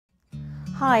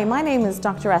Hi, my name is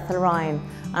Dr. Ethel Ryan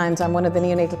and I'm one of the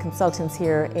neonatal consultants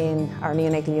here in our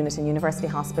neonatal unit in University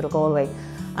Hospital Galway.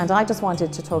 And I just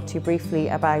wanted to talk to you briefly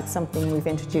about something we've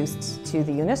introduced to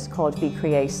the unit called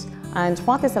VCreate. And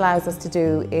what this allows us to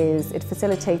do is it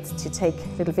facilitates to take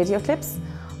little video clips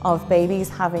of babies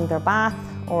having their bath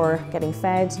or getting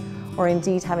fed or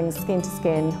indeed having skin to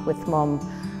skin with mum.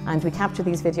 And we capture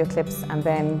these video clips and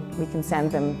then we can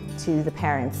send them to the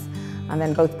parents. And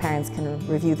then both parents can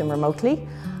review them remotely.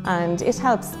 And it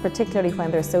helps particularly when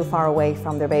they're so far away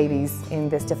from their babies in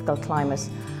this difficult climate.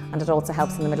 And it also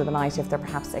helps in the middle of the night if they're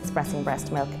perhaps expressing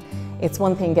breast milk. It's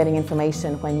one thing getting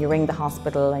information when you ring the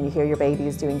hospital and you hear your baby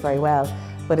is doing very well,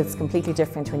 but it's completely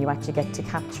different when you actually get to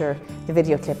capture the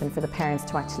video clip and for the parents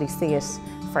to actually see it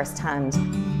firsthand.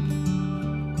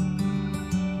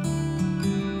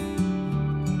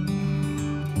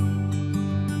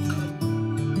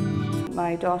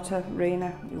 My daughter,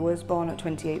 Rena, was born at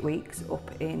 28 weeks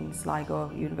up in Sligo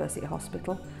University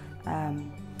Hospital.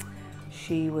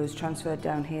 She was transferred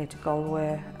down here to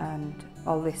Galway, and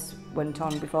all this went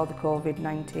on before the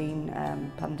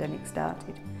COVID-19 pandemic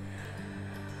started.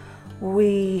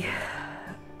 We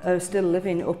are still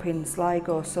living up in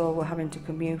Sligo, so we're having to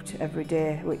commute every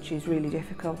day, which is really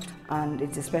difficult, and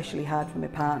it's especially hard for my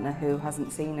partner, who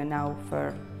hasn't seen her now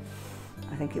for,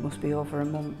 I think it must be over a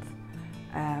month.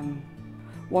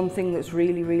 One thing that's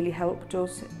really helped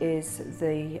us is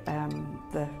the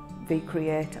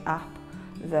VCreate app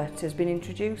that has been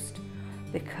introduced,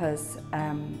 because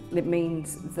it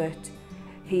means that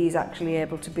he's actually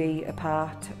able to be a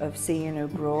part of seeing her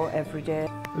grow every day.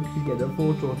 We could get a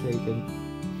photo taken.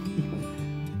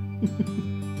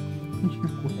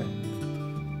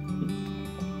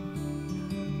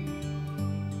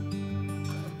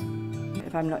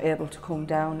 If I'm not able to come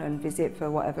down and visit for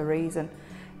whatever reason,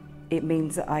 it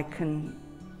means that I can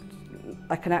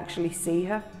actually see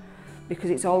her, because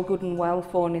it's all good and well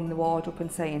phoning the ward up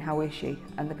and saying, how is she?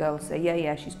 And the girls say,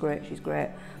 yeah, she's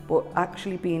great. But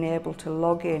actually being able to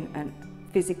log in and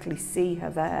physically see her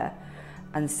there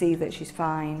and see that she's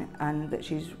fine and that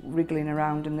she's wriggling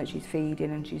around and that she's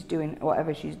feeding and she's doing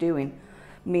whatever she's doing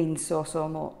means so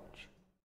much.